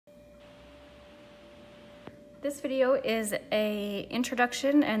This video is an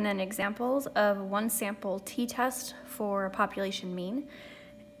introduction and then examples of one sample t-test for a population mean.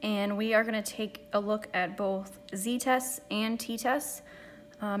 And we are going to take a look at both z-tests and t-tests.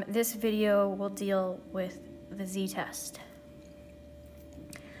 This video will deal with the z-test.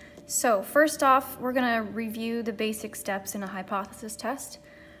 So first off, we're going to review the basic steps in a hypothesis test.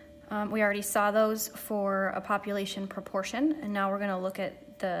 We already saw those for a population proportion, and now we're going to look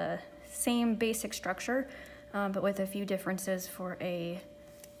at the same basic structure, but with a few differences for a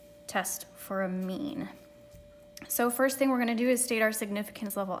test for a mean. So first thing we're going to do is state our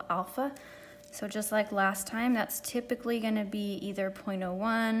significance level alpha. So just like last time, that's typically going to be either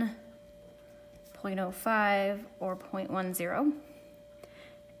 0.01, 0.05, or 0.10.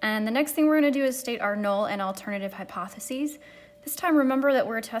 And the next thing we're going to do is state our null and alternative hypotheses. This time, remember that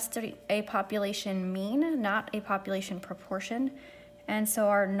we're testing a population mean, not a population proportion. And so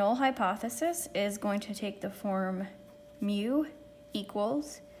our null hypothesis is going to take the form mu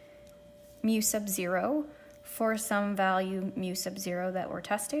equals mu sub 0 for some value mu sub 0 that we're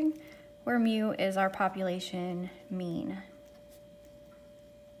testing, where mu is our population mean.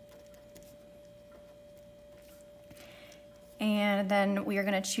 And then we are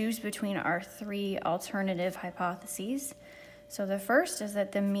going to choose between our three alternative hypotheses. So the first is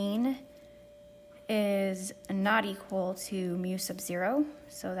that the mean is not equal to mu sub 0,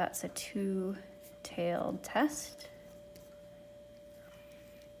 so that's a two-tailed test.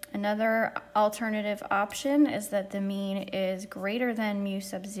 Another alternative option is that the mean is greater than mu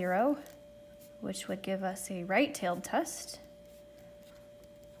sub 0, which would give us a right-tailed test.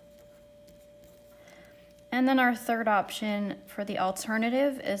 And then our third option for the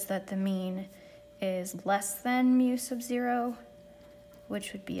alternative is that the mean is less than mu sub 0,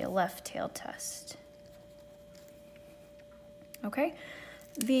 which would be a left-tailed test. Okay,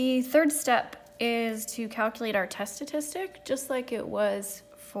 the third step is to calculate our test statistic, just like it was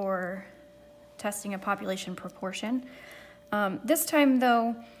for testing a population proportion. This time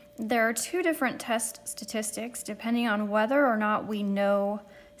though, there are two different test statistics depending on whether or not we know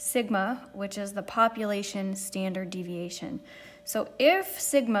sigma, which is the population standard deviation. So if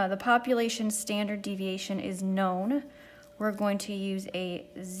sigma, the population standard deviation, is known, we're going to use a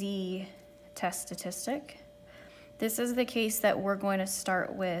z test statistic. This is the case that we're going to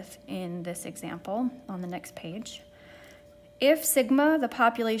start with in this example on the next page. If sigma, the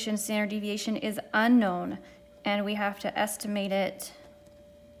population standard deviation, is unknown and we have to estimate it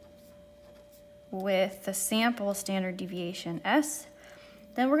with the sample standard deviation s,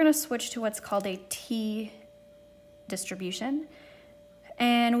 then we're going to switch to what's called a t distribution.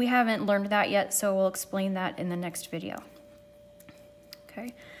 And we haven't learned that yet, so we'll explain that in the next video.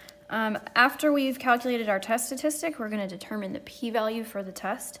 Okay. After we've calculated our test statistic, we're going to determine the p-value for the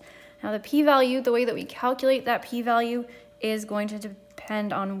test. Now the p-value, the way that we calculate that p-value is going to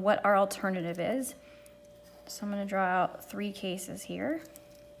depend on what our alternative is. So I'm going to draw out three cases here.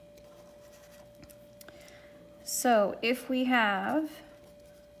 So if we have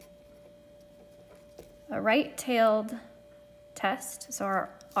a right-tailed test, so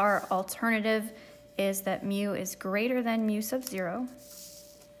our alternative is that mu is greater than mu sub 0,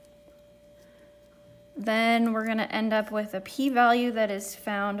 then we're going to end up with a p-value that is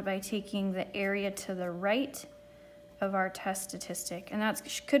found by taking the area to the right of our test statistic. And that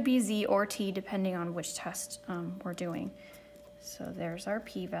could be z or t depending on which test we're doing. So there's our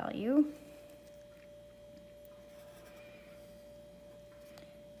p-value.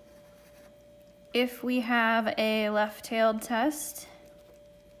 If we have a left-tailed test,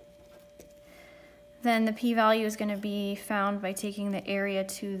 then the p-value is going to be found by taking the area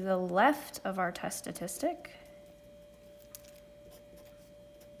to the left of our test statistic.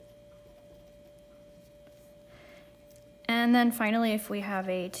 And then finally, if we have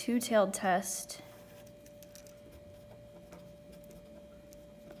a two-tailed test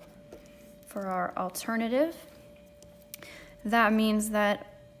for our alternative, that means that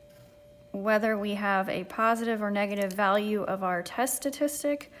whether we have a positive or negative value of our test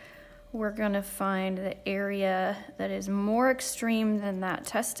statistic, we're going to find the area that is more extreme than that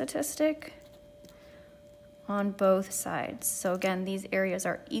test statistic on both sides. So again, these areas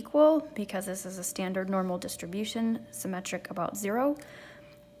are equal because this is a standard normal distribution, symmetric about 0.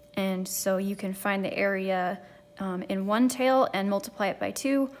 And so you can find the area in one tail and multiply it by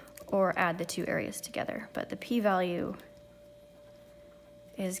 2 or add the two areas together. But the p-value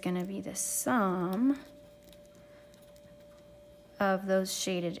is going to be the sum of those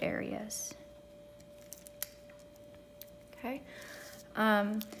shaded areas. Okay.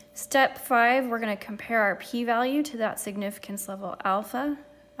 Step 5, we're going to compare our p-value to that significance level alpha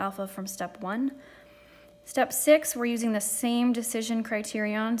from step 1. Step 6, we're using the same decision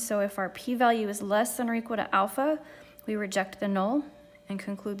criterion. So if our p-value is less than or equal to alpha, we reject the null and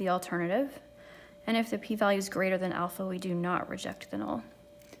conclude the alternative. And if the p-value is greater than alpha, we do not reject the null.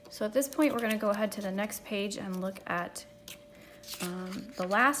 So at this point, we're going to go ahead to the next page and look at the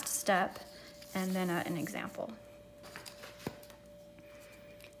last step and then at an example.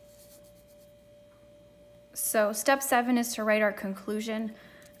 So step 7 is to write our conclusion.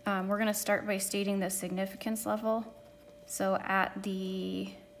 We're going to start by stating the significance level. So at the,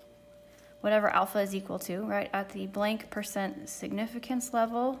 whatever alpha is equal to, right, at the blank % significance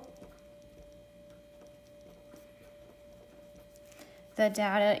level, the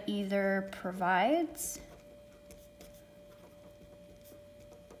data either provides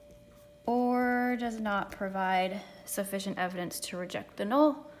or does not provide sufficient evidence to reject the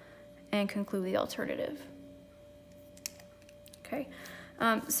null and conclude the alternative. Okay.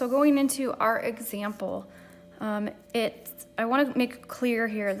 So going into our example, I want to make clear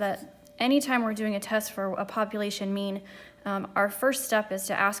here that anytime we're doing a test for a population mean, our first step is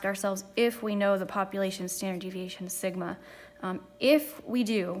to ask ourselves if we know the population standard deviation sigma. If we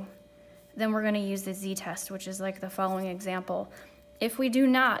do, then we're going to use the z-test, which is like the following example. If we do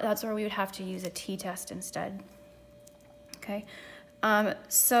not, that's where we would have to use a t-test instead. Okay,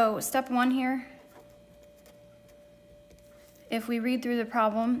 so step 1 here. If we read through the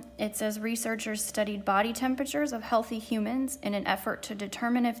problem, it says researchers studied body temperatures of healthy humans in an effort to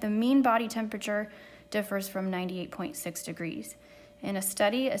determine if the mean body temperature differs from 98.6 degrees. In a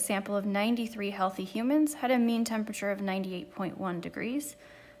study, a sample of 93 healthy humans had a mean temperature of 98.1 degrees.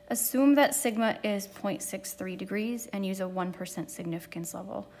 Assume that sigma is 0.63 degrees and use a 1% significance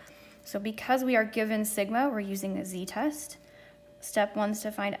level. So because we are given sigma, we're using the z-test. Step 1 is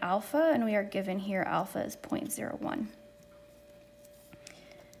to find alpha, and we are given here alpha is 0.01.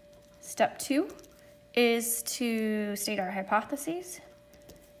 Step 2 is to state our hypotheses.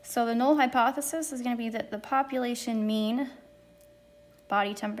 So the null hypothesis is going to be that the population mean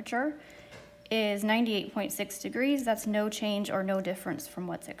body temperature is 98.6 degrees. That's no change or no difference from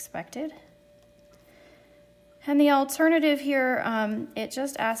what's expected. And the alternative here, it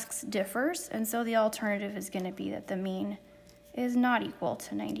just asks differs, and so the alternative is going to be that the mean is not equal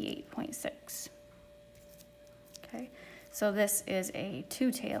to 98.6. Okay. So this is a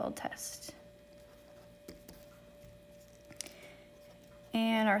two-tailed test.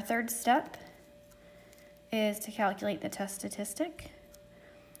 And our third step is to calculate the test statistic.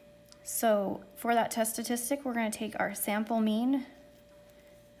 So for that test statistic, we're going to take our sample mean.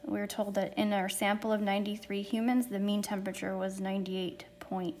 We were told that in our sample of 93 humans, the mean temperature was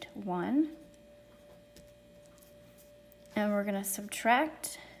 98.1. And we're going to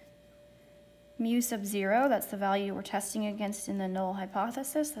subtract mu sub 0, that's the value we're testing against in the null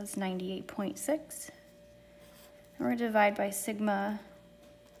hypothesis, that's 98.6. And we're going to divide by sigma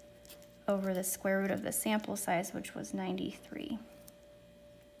over the square root of the sample size, which was 93.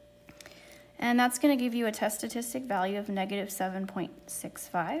 And that's going to give you a test statistic value of negative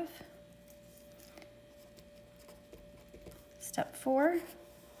 7.65. Step 4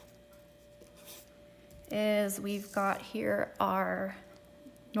 is we've got here our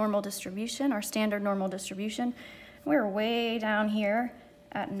normal distribution, our standard normal distribution. We're way down here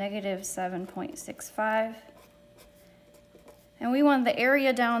at negative 7.65. And we want the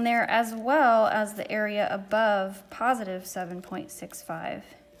area down there as well as the area above positive 7.65.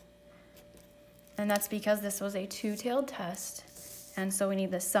 And that's because this was a two-tailed test. And so we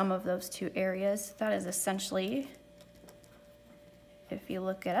need the sum of those two areas. That is essentially, if you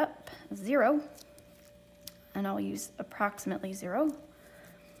look it up, 0. And I'll use approximately 0.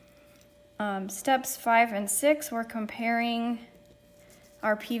 Steps 5 and 6, we're comparing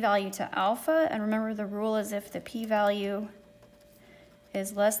our p-value to alpha. And remember, the rule is if the p-value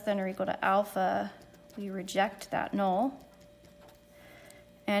is less than or equal to alpha, we reject that null.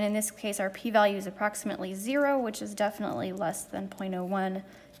 And in this case, our p-value is approximately 0, which is definitely less than 0.01.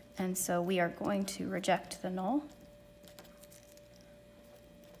 And so we are going to reject the null.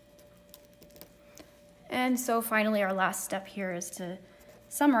 And so finally, our last step here is to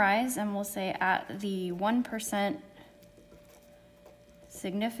summarize, and we'll say at the 1%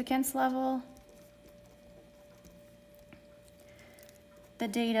 significance level, the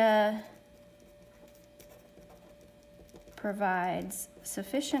data provides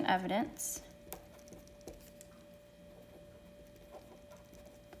sufficient evidence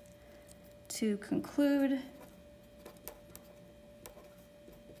to conclude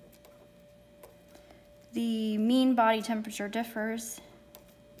the mean body temperature differs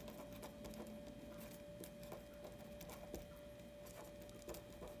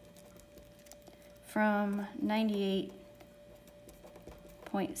from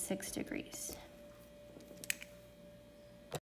 98.6 degrees.